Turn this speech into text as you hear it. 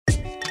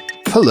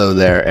Hello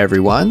there,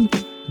 everyone.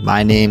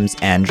 My name's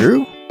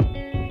Andrew.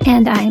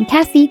 And I'm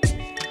Cassie.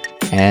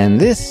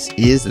 And this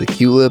is the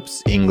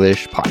Culips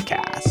English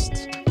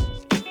Podcast.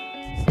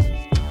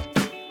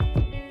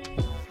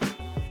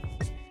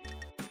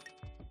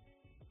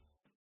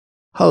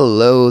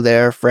 Hello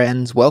there,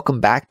 friends. Welcome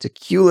back to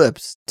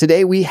Culips.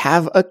 Today we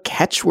have a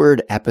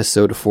catchword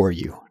episode for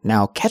you.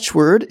 Now,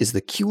 catchword is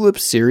the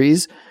Culips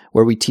series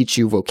where we teach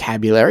you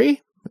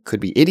vocabulary. It could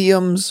be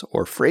idioms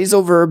or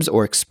phrasal verbs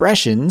or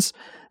expressions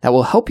that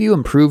will help you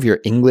improve your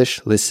English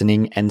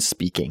listening and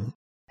speaking.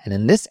 And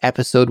in this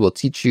episode, we'll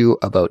teach you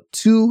about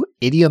 2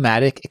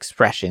 idiomatic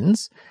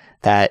expressions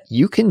that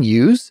you can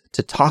use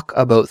to talk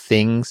about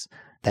things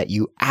that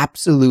you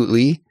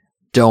absolutely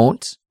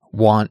don't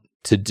want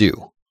to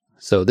do.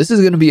 So this is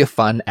going to be a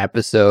fun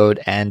episode,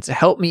 and to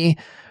help me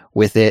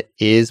with it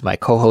is my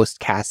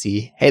co-host,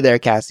 Cassie. Hey there,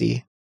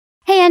 Cassie.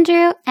 Hey,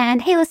 Andrew,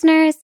 and hey,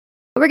 listeners.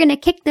 We're going to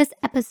kick this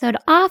episode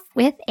off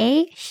with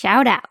a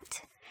shout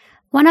out.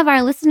 One of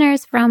our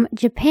listeners from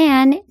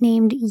Japan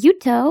named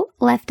Yuto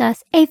left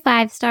us a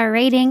 5-star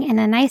rating and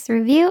a nice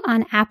review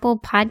on Apple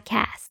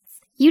Podcasts.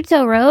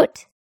 Yuto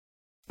wrote,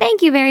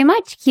 "Thank you very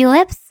much,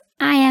 Culips.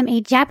 I am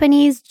a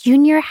Japanese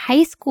junior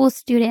high school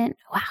student."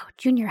 Wow,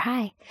 junior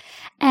high.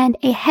 "And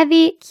a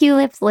heavy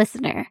Culips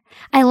listener.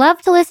 I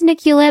love to listen to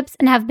Culips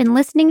and have been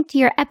listening to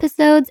your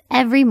episodes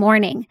every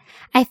morning.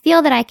 I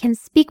feel that I can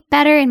speak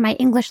better in my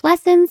English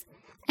lessons,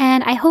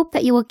 and I hope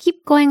that you will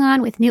keep going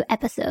on with new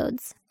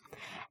episodes."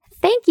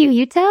 Thank you,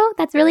 Yuto.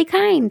 That's really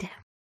kind.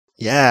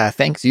 Yeah,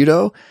 thanks,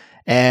 Yuto.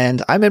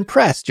 And I'm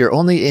impressed. You're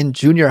only in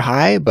junior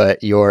high,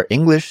 but your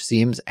English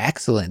seems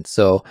excellent.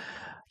 So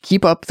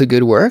keep up the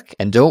good work.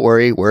 And don't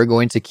worry, we're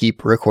going to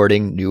keep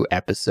recording new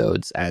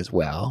episodes as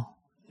well.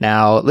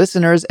 Now,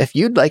 listeners, if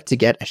you'd like to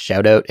get a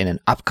shout out in an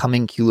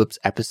upcoming Culips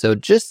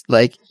episode, just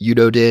like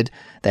Yuto did,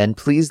 then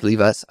please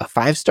leave us a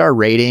 5-star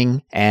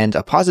rating and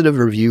a positive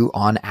review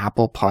on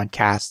Apple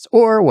Podcasts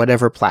or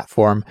whatever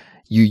platform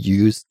you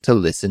use to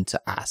listen to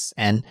us.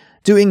 And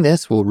doing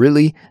this will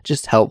really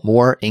just help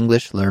more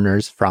English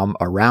learners from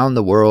around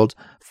the world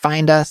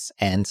find us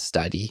and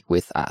study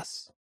with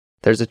us.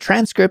 There's a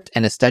transcript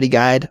and a study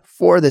guide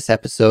for this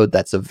episode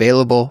that's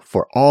available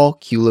for all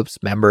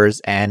Culips members,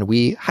 and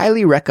we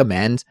highly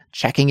recommend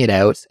checking it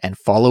out and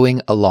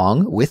following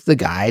along with the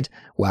guide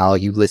while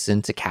you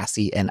listen to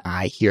Cassie and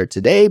I here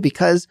today,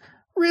 because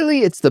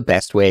really it's the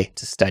best way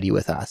to study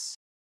with us.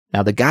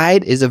 Now, the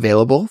guide is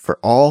available for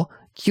all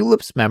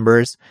Culips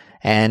members,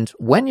 and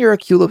when you're a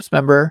Culips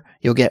member,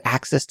 you'll get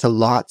access to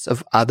lots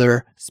of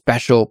other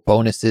special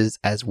bonuses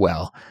as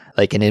well,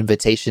 like an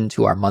invitation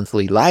to our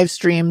monthly live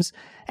streams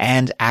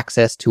and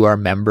access to our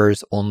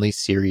members-only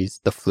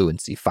series, The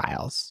Fluency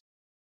Files.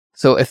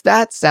 So if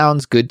that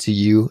sounds good to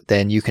you,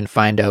 then you can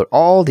find out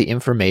all the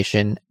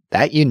information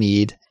that you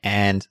need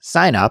and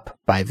sign up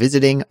by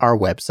visiting our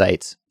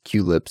website,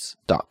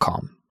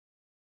 culips.com.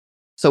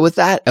 So with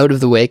that out of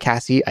the way,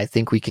 Cassie, I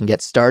think we can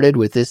get started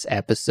with this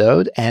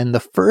episode. And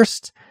the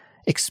first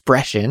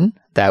expression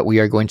that we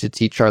are going to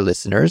teach our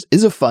listeners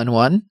is a fun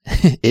one.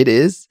 It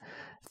is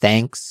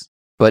thanks,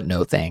 but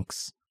no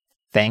thanks.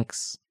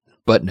 Thanks,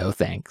 but no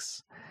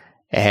thanks.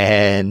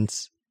 And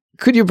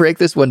could you break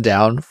this one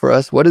down for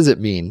us? What does it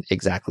mean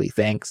exactly?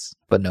 Thanks,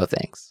 but no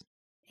thanks.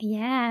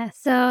 Yeah,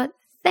 so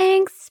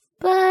thanks,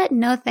 but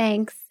no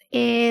thanks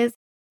is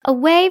a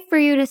way for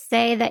you to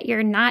say that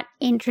you're not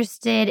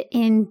interested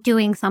in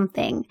doing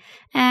something.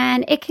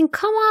 And it can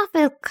come off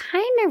as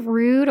kind of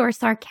rude or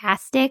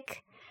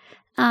sarcastic.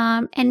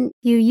 And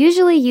you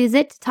usually use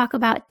it to talk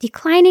about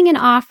declining an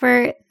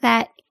offer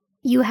that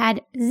you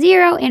had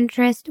zero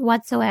interest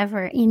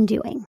whatsoever in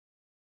doing.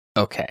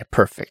 Okay,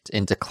 perfect.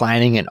 In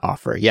declining an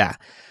offer. Yeah.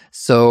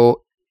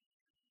 So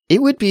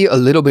it would be a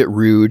little bit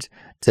rude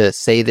to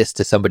say this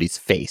to somebody's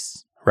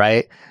face,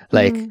 right?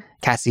 Like,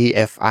 Cassie,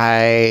 if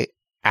I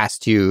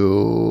asked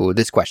you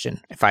this question,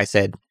 if I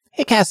said,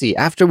 "Hey, Cassie,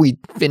 after we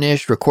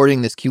finish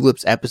recording this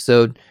Culips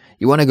episode,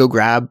 you want to go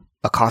grab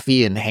a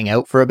coffee and hang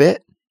out for a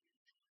bit?"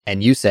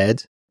 And you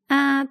said,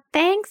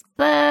 "Thanks,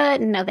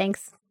 but no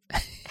thanks."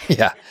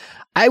 Yeah,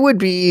 I would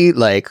be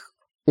like,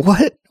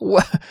 what?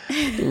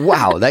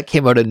 Wow, that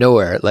came out of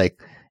nowhere.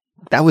 Like,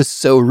 that was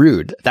so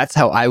rude. That's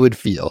how I would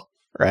feel,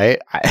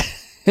 right?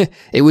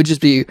 It would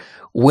just be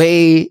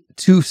way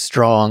too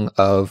strong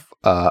of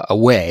a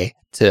way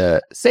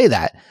to say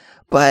that.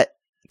 But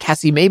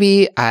Cassie,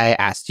 maybe I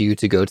asked you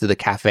to go to the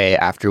cafe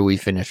after we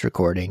finish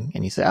recording,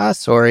 and you said,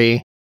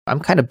 sorry, I'm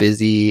kind of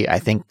busy. I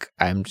think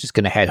I'm just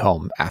going to head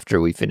home after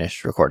we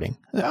finish recording."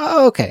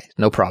 "Oh, okay,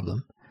 no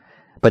problem."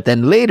 But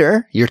then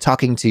later, you're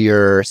talking to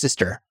your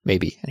sister,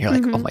 maybe, and you're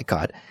like, "Oh my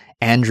God,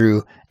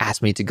 Andrew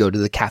asked me to go to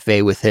the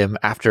cafe with him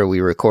after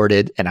we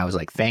recorded." And I was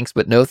like, "Thanks,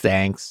 but no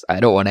thanks. I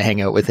don't want to hang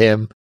out with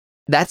him."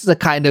 That's the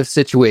kind of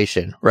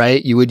situation,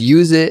 right? You would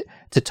use it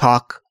to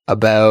talk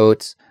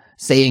about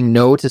saying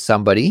no to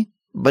somebody,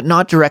 but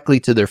not directly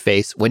to their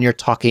face when you're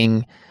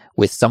talking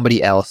with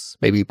somebody else,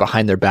 maybe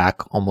behind their back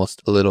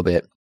almost a little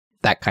bit,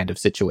 that kind of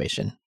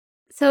situation.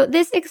 So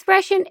this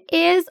expression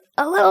is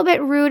a little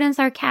bit rude and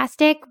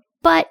sarcastic,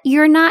 but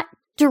you're not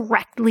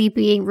directly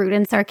being rude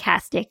and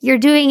sarcastic. You're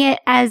doing it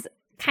as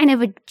kind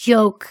of a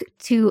joke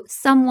to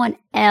someone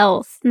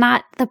else,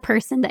 not the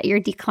person that you're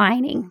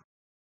declining.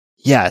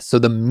 Yeah, so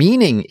the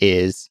meaning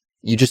is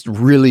you just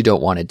really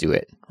don't want to do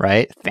it,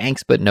 right?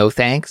 Thanks, but no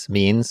thanks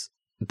means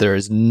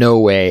there's no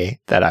way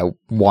that I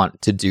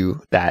want to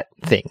do that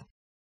thing.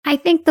 I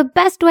think the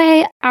best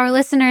way our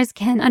listeners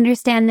can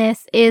understand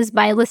this is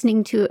by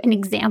listening to an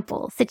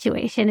example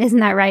situation.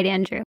 Isn't that right,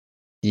 Andrew?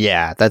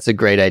 Yeah, that's a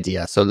great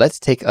idea. So let's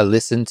take a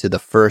listen to the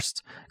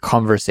first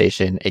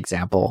conversation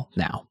example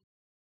now.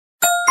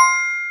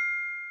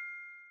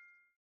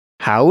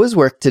 How was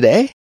work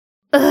today?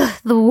 Ugh,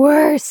 the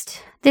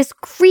worst. This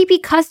creepy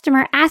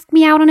customer asked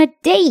me out on a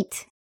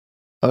date.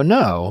 Oh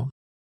no.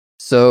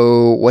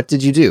 So what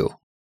did you do?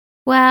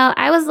 Well,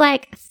 I was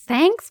like,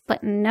 thanks,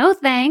 but no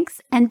thanks,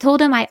 and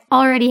told him I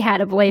already had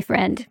a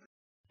boyfriend.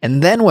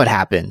 And then what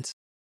happened?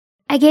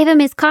 I gave him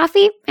his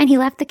coffee, and he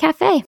left the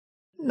cafe.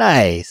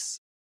 Nice.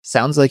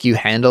 Sounds like you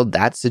handled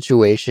that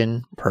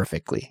situation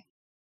perfectly.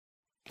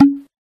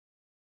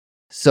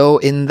 So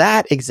in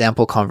that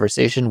example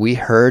conversation, we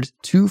heard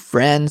two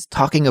friends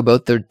talking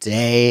about their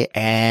day,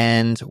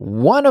 and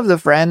one of the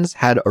friends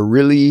had a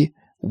really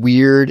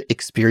weird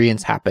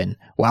experience happen.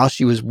 While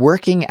she was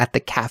working at the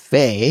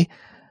cafe,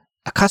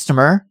 a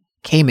customer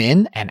came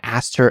in and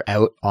asked her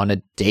out on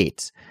a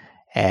date.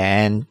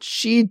 And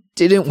she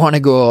didn't want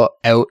to go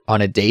out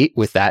on a date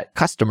with that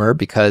customer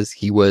because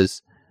he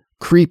was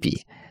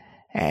creepy.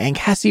 And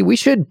Cassie, we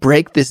should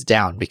break this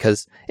down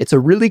because it's a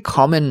really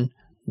common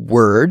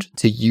word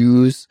to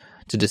use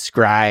to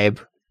describe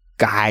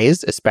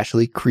guys,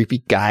 especially creepy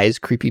guys,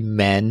 creepy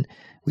men.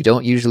 We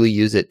don't usually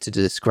use it to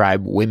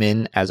describe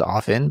women as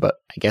often, but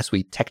I guess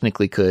we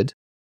technically could.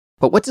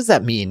 But what does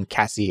that mean,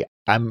 Cassie?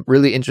 I'm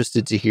really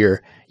interested to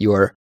hear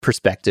your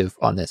perspective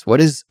on this. What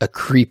is a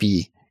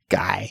creepy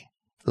guy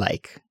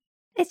like?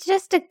 It's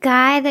just a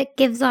guy that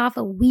gives off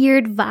a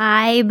weird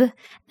vibe.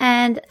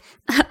 And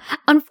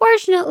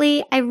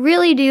unfortunately, I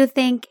really do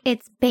think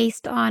it's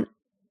based on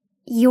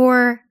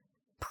your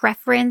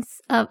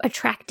preference of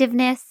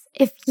attractiveness.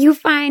 If you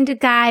find a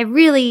guy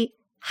really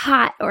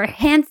hot or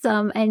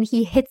handsome and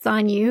he hits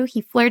on you,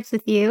 he flirts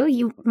with you,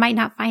 you might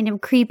not find him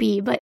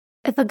creepy. But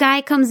if a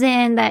guy comes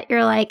in that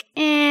you're like,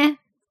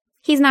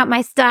 he's not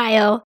my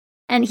style,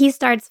 and he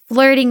starts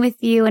flirting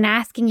with you and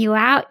asking you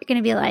out, you're going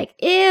to be like,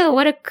 ew,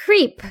 what a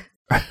creep.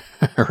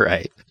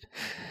 Right.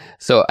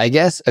 So I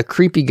guess a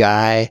creepy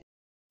guy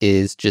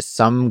is just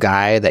some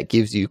guy that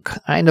gives you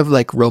kind of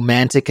like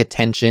romantic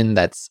attention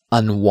that's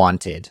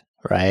unwanted,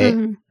 right?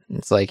 Mm-hmm.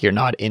 It's like you're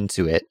not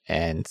into it,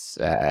 and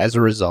as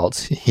a result,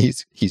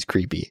 he's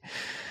creepy.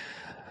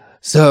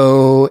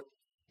 So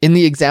in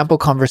the example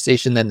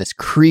conversation, then this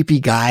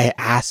creepy guy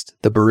asked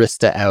the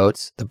barista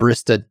out. The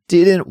barista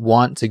didn't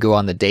want to go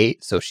on the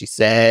date, so she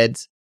said,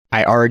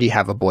 I already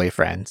have a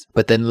boyfriend.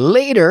 But then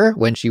later,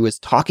 when she was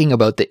talking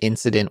about the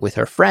incident with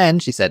her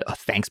friend, she said, oh,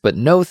 thanks, but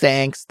no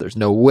thanks. There's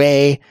no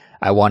way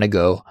I want to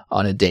go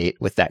on a date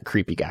with that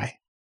creepy guy.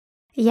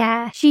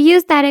 Yeah, she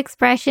used that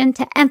expression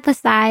to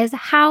emphasize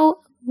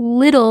how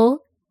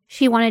little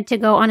she wanted to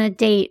go on a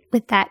date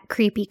with that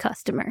creepy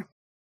customer.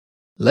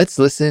 Let's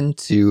listen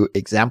to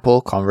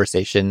example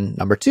conversation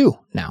number 2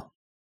 now.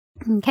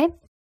 Okay.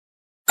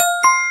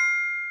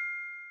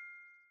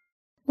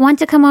 Want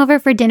to come over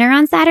for dinner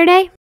on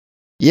Saturday?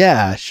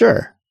 Yeah,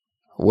 sure.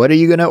 What are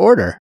you going to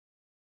order?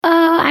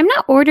 I'm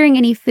not ordering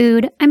any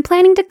food. I'm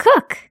planning to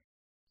cook.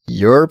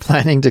 You're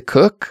planning to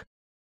cook?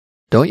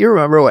 Don't you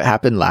remember what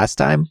happened last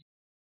time?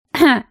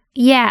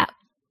 Yeah,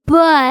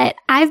 but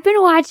I've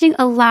been watching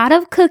a lot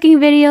of cooking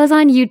videos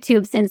on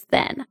YouTube since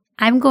then.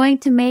 I'm going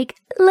to make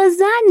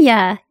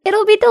lasagna.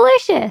 It'll be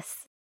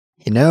delicious.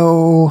 You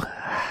know,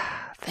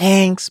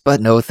 thanks,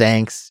 but no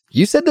thanks.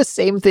 You said the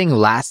same thing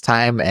last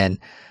time, and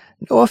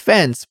no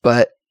offense,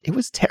 but it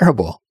was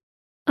terrible.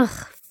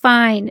 Ugh,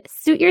 fine.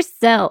 Suit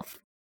yourself.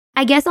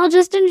 I guess I'll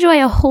just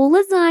enjoy a whole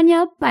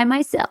lasagna by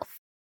myself.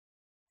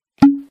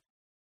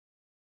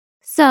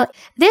 So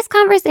this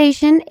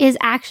conversation is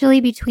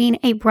actually between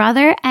a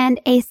brother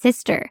and a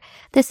sister.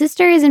 The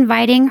sister is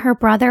inviting her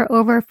brother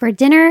over for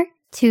dinner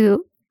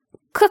to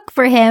cook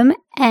for him,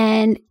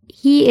 and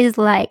he is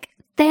like,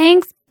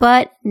 thanks,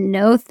 but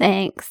no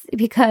thanks,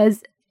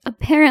 because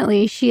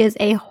apparently she is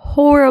a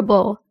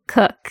horrible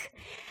cook.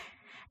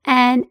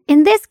 And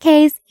in this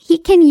case, he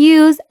can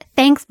use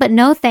thanks, but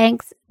no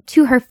thanks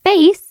to her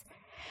face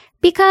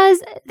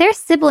because they're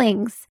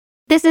siblings.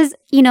 This is,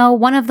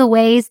 one of the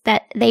ways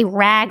that they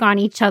rag on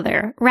each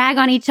other. Rag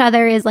on each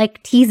other is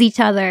like tease each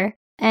other.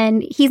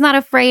 And he's not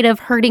afraid of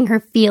hurting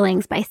her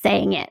feelings by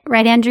saying it.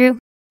 Right, Andrew?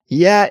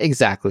 Yeah,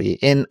 exactly.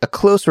 In a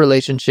close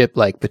relationship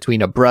like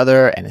between a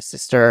brother and a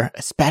sister,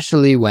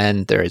 especially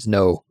when there is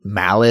no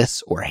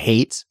malice or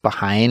hate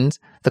behind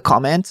the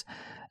comment,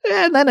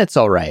 then it's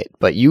all right.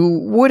 But you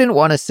wouldn't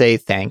want to say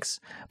thanks,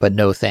 but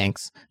no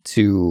thanks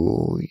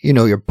to,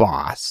 your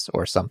boss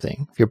or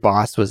something. If your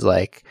boss was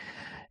like,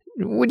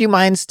 would you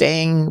mind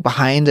staying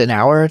behind an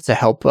hour to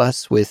help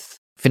us with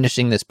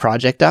finishing this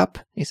project up?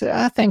 You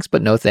said, thanks,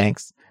 but no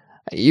thanks.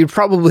 You'd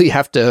probably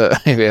have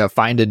to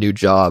find a new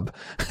job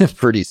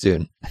pretty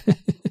soon.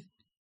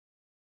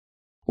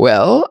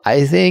 Well,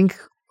 I think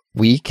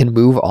we can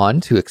move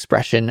on to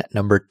expression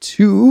number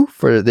 2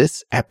 for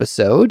this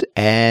episode.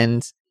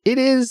 And it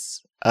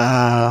is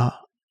a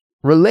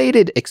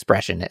related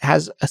expression. It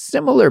has a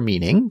similar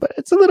meaning, but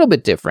it's a little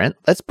bit different.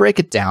 Let's break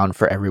it down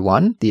for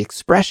everyone. The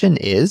expression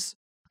is,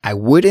 I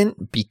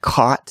wouldn't be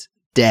caught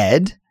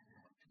dead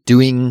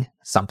doing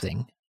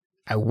something.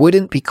 I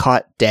wouldn't be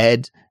caught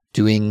dead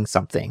doing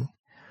something.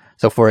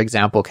 So for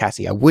example,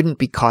 Cassie, I wouldn't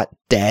be caught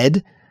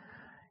dead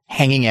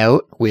hanging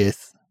out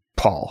with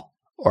Paul,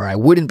 or I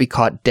wouldn't be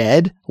caught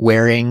dead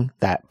wearing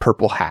that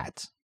purple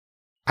hat.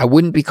 I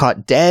wouldn't be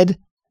caught dead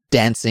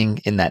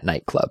dancing in that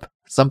nightclub,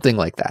 something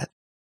like that.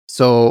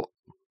 So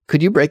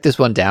could you break this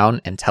one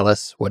down and tell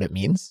us what it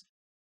means?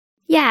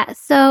 Yeah,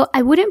 so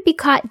I wouldn't be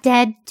caught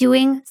dead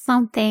doing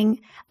something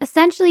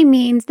essentially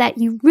means that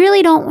you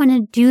really don't want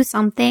to do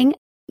something,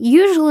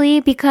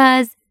 usually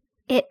because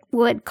it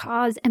would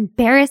cause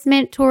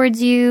embarrassment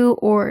towards you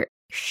or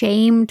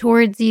shame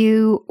towards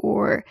you,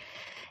 or,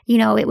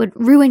 it would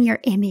ruin your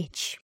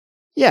image.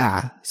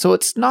 Yeah, so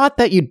it's not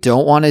that you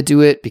don't want to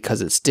do it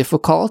because it's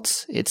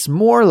difficult. It's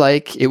more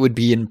like it would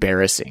be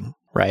embarrassing,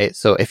 right?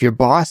 So if your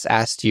boss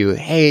asked you,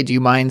 hey, do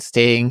you mind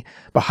staying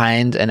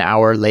behind an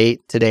hour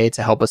late today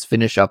to help us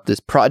finish up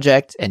this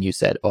project? And you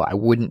said, oh, I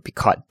wouldn't be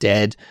caught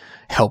dead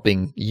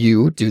helping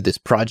you do this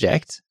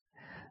project.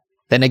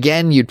 Then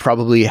again, you'd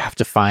probably have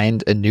to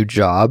find a new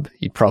job.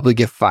 You'd probably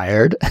get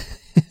fired.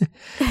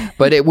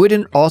 But it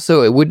wouldn't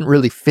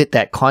really fit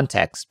that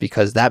context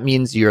because that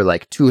means you're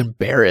like too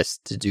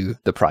embarrassed to do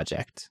the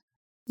project.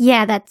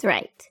 Yeah, that's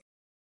right.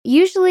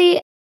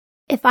 Usually,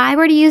 if I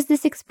were to use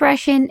this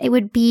expression, it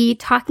would be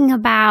talking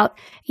about,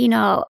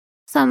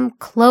 some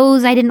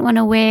clothes I didn't want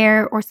to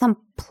wear, or some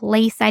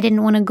place I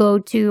didn't want to go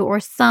to, or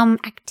some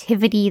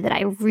activity that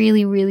I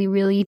really, really,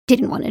 really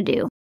didn't want to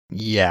do.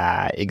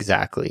 Yeah,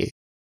 exactly.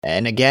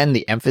 And again,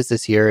 the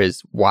emphasis here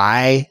is,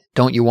 why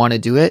don't you want to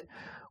do it?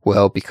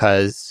 Well,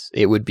 because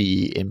it would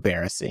be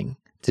embarrassing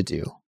to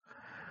do.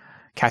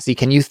 Cassie,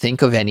 can you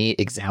think of any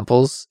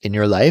examples in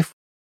your life?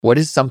 What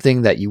is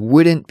something that you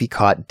wouldn't be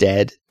caught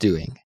dead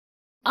doing?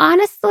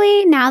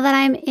 Honestly, now that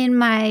I'm in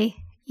my,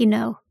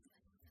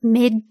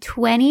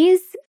 mid-20s,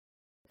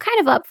 kind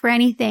of up for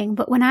anything.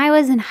 But when I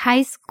was in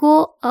high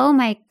school, oh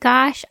my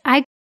gosh,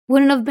 I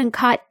wouldn't have been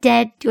caught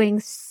dead doing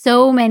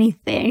so many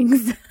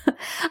things.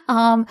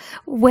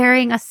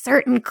 Wearing a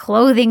certain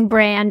clothing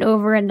brand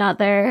over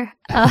another.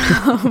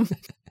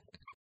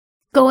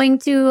 Going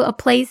to a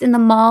place in the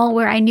mall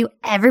where I knew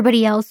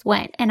everybody else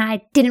went and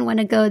I didn't want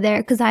to go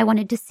there because I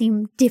wanted to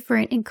seem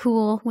different and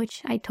cool,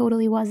 which I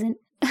totally wasn't.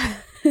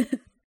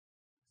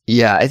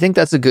 Yeah, I think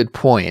that's a good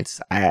point.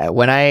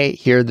 When I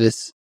hear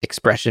this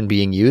expression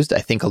being used, I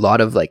think a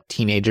lot of like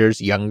teenagers,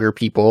 younger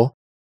people,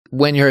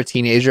 when you're a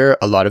teenager,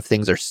 a lot of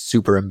things are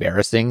super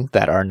embarrassing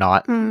that are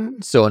not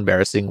so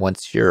embarrassing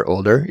once you're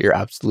older. You're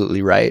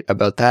absolutely right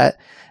about that.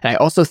 And I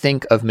also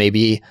think of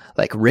maybe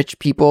like rich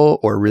people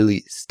or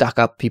really stuck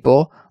up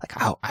people. Like,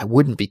 oh, I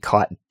wouldn't be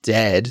caught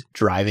dead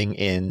driving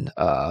in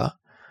a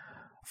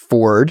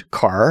Ford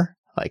car.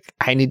 Like,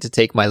 I need to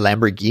take my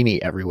Lamborghini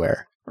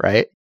everywhere,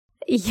 right?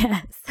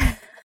 Yes.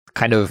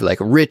 Kind of like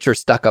rich or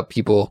stuck up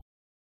people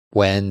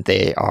when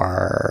they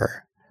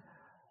are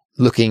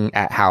looking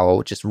at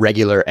how just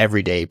regular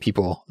everyday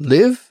people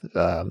live,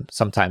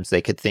 sometimes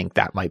they could think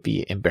that might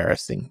be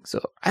embarrassing. So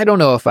I don't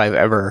know if I've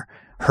ever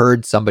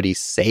heard somebody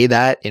say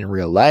that in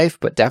real life,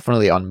 but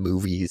definitely on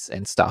movies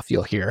and stuff,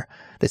 you'll hear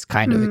this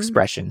kind of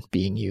expression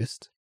being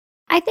used.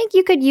 I think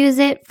you could use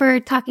it for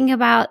talking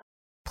about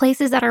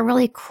places that are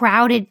really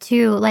crowded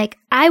too. Like,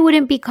 I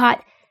wouldn't be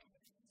caught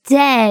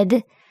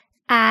dead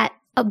at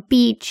a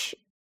beach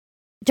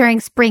during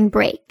spring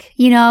break.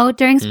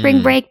 During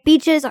spring break,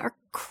 beaches are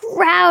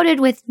crowded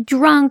with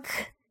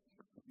drunk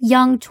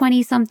young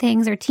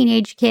 20-somethings or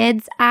teenage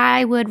kids.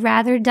 I would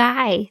rather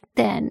die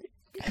than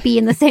be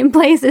in the same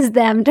place as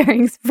them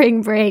during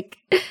spring break.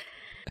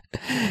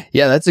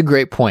 Yeah, that's a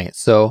great point.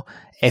 So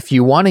if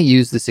you want to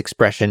use this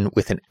expression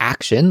with an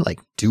action, like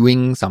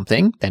doing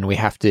something, then we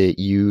have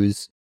to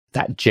use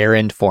that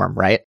gerund form,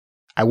 right?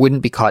 I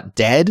wouldn't be caught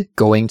dead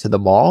going to the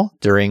mall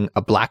during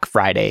a Black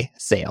Friday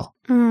sale.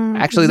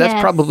 Actually, that's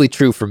probably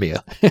true for me,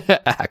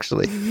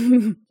 actually.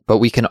 But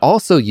we can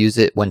also use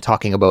it when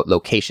talking about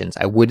locations.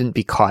 I wouldn't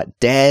be caught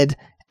dead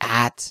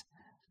at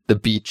the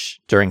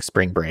beach during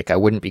spring break. I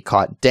wouldn't be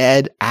caught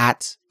dead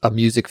at a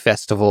music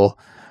festival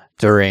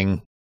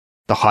during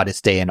the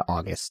hottest day in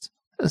August.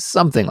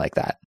 Something like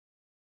that.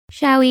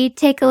 Shall we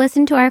take a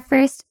listen to our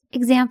first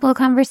example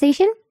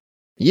conversation?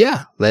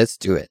 Yeah, let's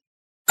do it.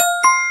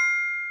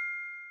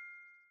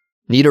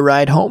 Need a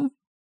ride home?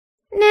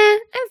 Nah,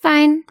 I'm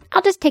fine.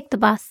 I'll just take the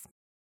bus.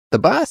 The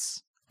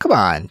bus? Come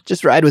on,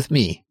 just ride with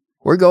me.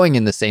 We're going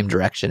in the same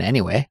direction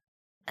anyway.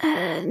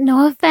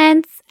 No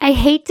offense. I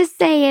hate to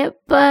say it,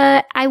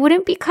 but I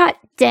wouldn't be caught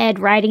dead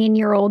riding in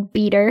your old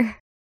beater.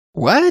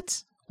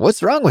 What?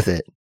 What's wrong with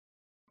it?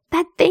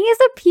 That thing is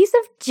a piece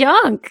of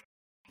junk.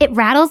 It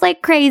rattles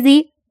like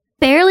crazy,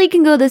 barely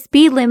can go the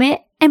speed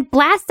limit, and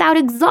blasts out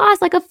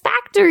exhaust like a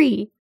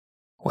factory.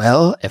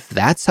 Well, if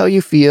that's how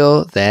you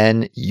feel,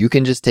 then you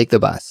can just take the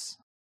bus.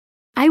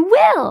 I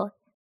will.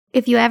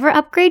 If you ever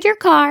upgrade your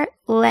car,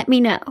 let me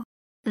know.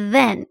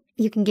 Then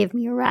you can give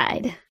me a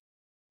ride.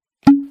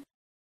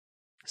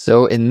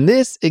 So in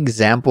this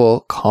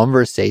example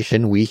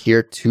conversation, we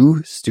hear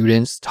two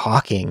students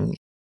talking,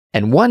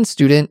 and one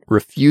student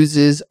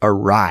refuses a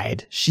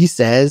ride. She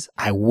says,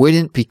 I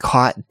wouldn't be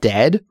caught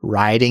dead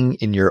riding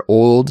in your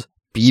old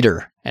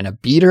beater. And a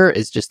beater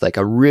is just like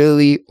a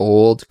really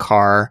old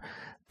car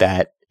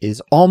that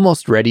is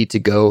almost ready to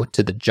go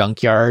to the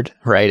junkyard,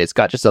 right? It's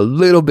got just a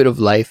little bit of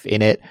life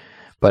in it,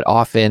 but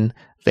often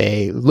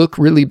they look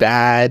really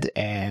bad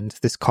and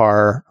this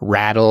car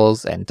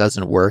rattles and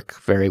doesn't work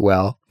very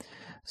well.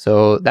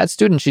 So that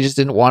student, she just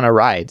didn't want to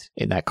ride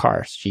in that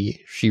car.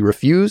 She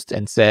refused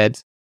and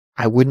said,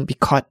 I wouldn't be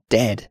caught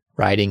dead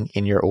riding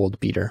in your old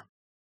beater.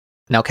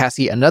 Now,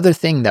 Cassie, another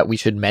thing that we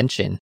should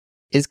mention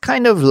is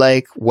kind of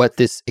like what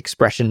this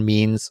expression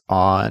means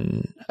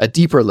on a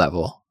deeper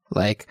level.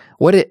 Like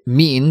what it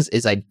means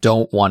is I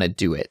don't want to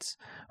do it,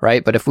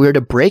 right? But if we were to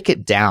break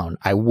it down,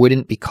 I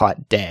wouldn't be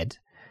caught dead.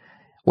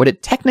 What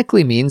it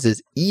technically means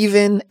is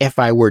even if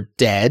I were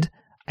dead,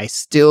 I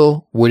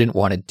still wouldn't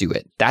want to do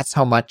it. That's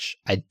how much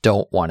I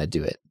don't want to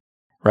do it,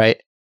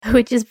 right?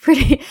 Which is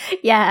pretty,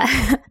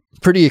 yeah.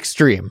 Pretty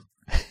extreme.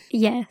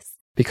 Yes.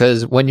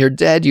 Because when you're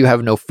dead, you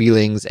have no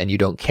feelings and you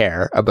don't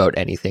care about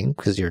anything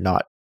because you're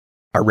not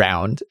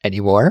around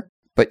anymore.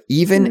 But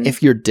even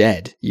if you're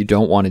dead, you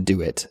don't want to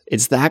do it.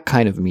 It's that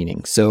kind of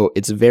meaning. So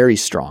it's very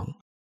strong.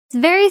 It's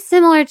very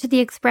similar to the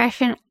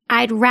expression,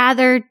 I'd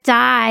rather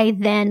die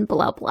than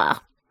blah, blah,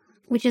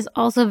 which is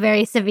also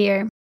very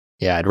severe.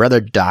 Yeah, I'd rather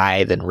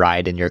die than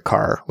ride in your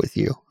car with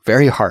you.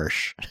 Very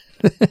harsh.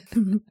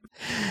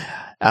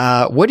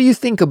 What do you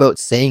think about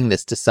saying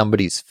this to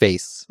somebody's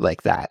face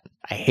like that?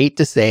 I hate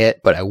to say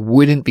it, but I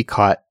wouldn't be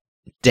caught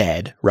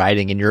dead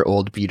riding in your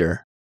old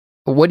beater.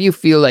 What do you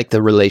feel like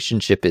the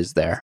relationship is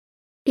there?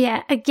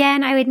 Yeah,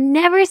 again, I would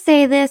never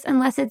say this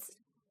unless it's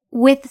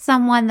with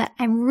someone that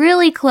I'm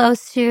really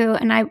close to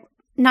and I'm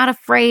not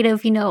afraid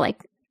of,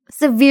 like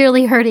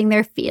severely hurting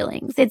their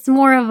feelings. It's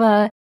more of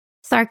a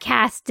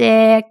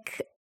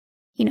sarcastic,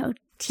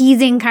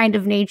 teasing kind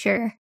of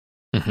nature.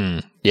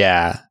 Mm-hmm.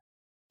 Yeah,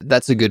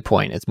 that's a good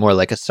point. It's more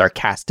like a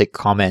sarcastic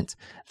comment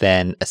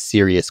than a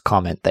serious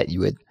comment that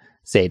you would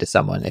say to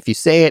someone. If you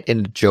say it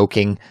in a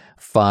joking,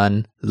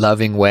 fun,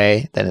 loving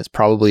way, then it's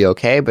probably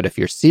okay. But if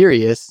you're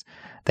serious,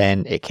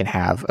 then it can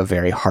have a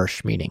very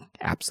harsh meaning.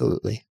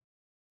 Absolutely.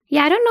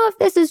 Yeah, I don't know if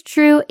this is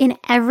true in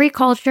every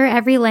culture,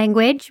 every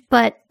language,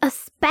 but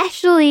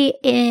especially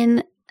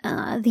in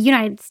the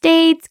United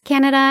States,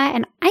 Canada,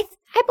 and I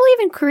believe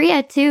in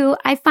Korea too.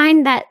 I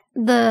find that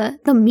the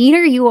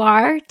meaner you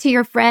are to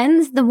your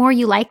friends, the more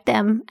you like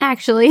them,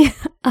 actually.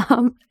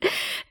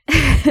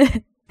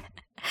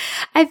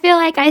 I feel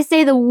like I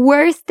say the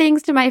worst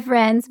things to my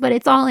friends, but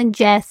it's all in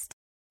jest.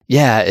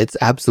 Yeah, it's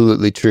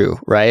absolutely true,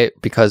 right?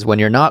 Because when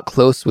you're not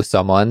close with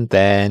someone,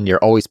 then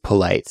you're always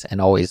polite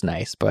and always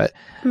nice. But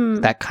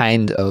that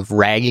kind of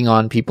ragging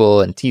on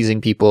people and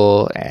teasing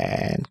people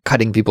and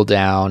cutting people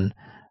down,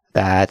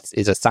 that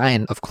is a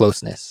sign of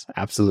closeness.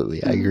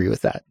 Absolutely. I agree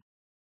with that.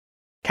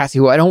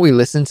 Cassie, why don't we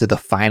listen to the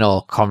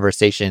final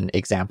conversation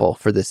example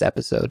for this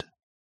episode?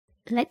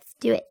 Let's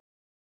do it.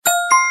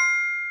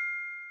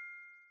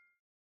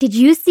 Did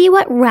you see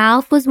what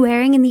Ralph was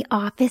wearing in the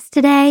office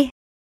today?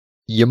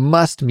 You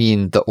must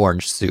mean the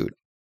orange suit.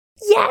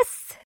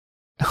 Yes!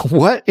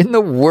 What in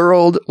the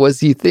world was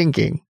he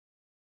thinking?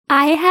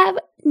 I have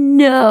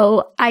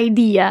no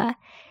idea.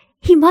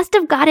 He must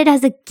have got it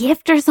as a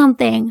gift or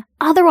something.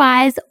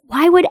 Otherwise,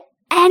 why would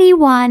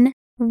anyone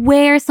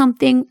wear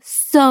something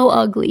so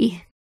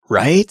ugly?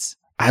 Right?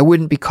 I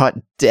wouldn't be caught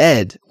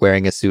dead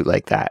wearing a suit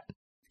like that.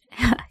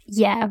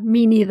 Yeah,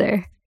 me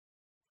neither.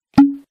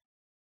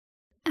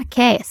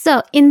 Okay,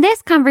 so in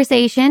this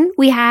conversation,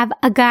 we have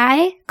a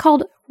guy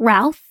called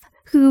Ralph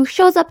who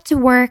shows up to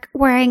work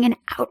wearing an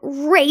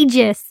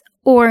outrageous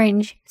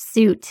orange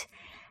suit.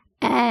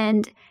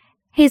 And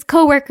his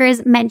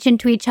coworkers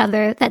mentioned to each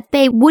other that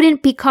they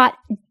wouldn't be caught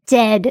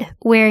dead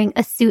wearing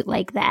a suit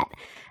like that.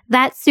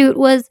 That suit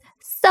was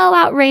so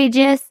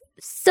outrageous,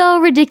 so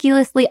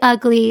ridiculously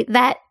ugly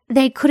that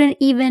they couldn't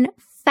even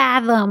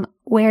fathom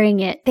wearing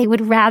it. They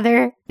would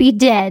rather be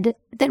dead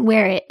than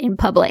wear it in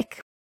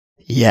public.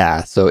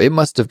 Yeah, so it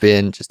must have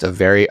been just a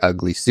very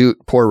ugly suit.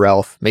 Poor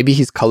Ralph. Maybe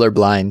he's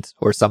colorblind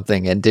or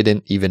something and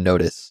didn't even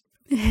notice.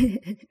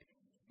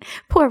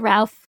 Poor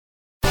Ralph.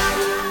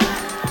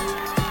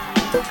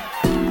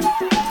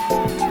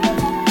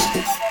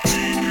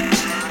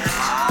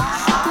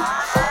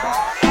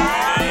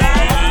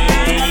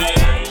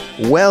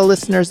 Well,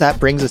 listeners, that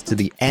brings us to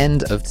the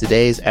end of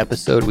today's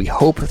episode. We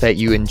hope that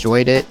you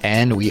enjoyed it,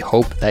 and we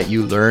hope that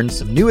you learned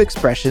some new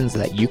expressions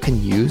that you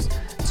can use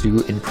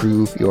to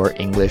improve your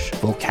English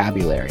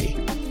vocabulary.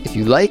 If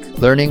you like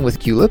learning with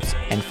Culips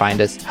and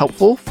find us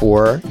helpful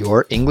for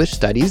your English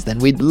studies, then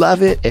we'd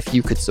love it if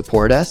you could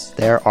support us.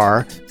 There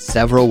are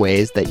several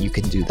ways that you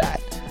can do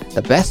that.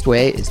 The best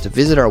way is to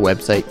visit our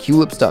website,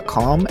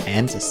 culips.com,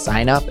 and to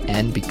sign up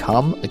and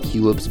become a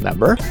Culips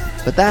member.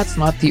 But that's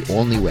not the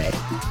only way.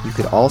 You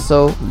could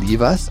also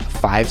leave us a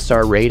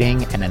 5-star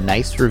rating and a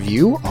nice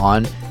review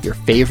on your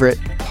favorite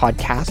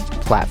podcast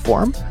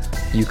platform.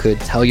 You could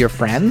tell your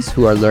friends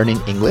who are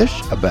learning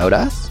English about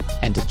us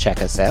and to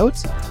check us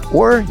out.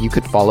 Or you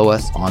could follow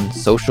us on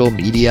social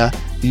media.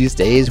 These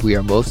days, we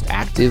are most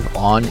active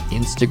on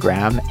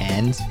Instagram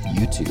and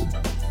YouTube.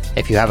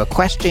 If you have a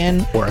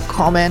question or a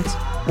comment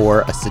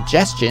or a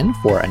suggestion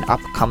for an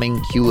upcoming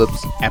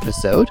Culips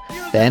episode,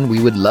 then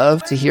we would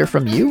love to hear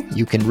from you.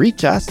 You can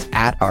reach us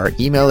at our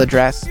email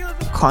address,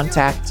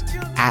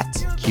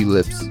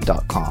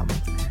 contact@culips.com.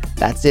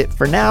 That's it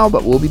for now,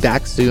 but we'll be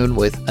back soon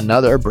with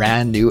another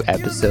brand new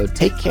episode.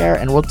 Take care,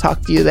 and we'll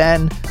talk to you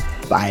then.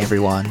 Bye,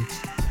 everyone.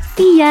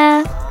 See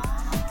ya!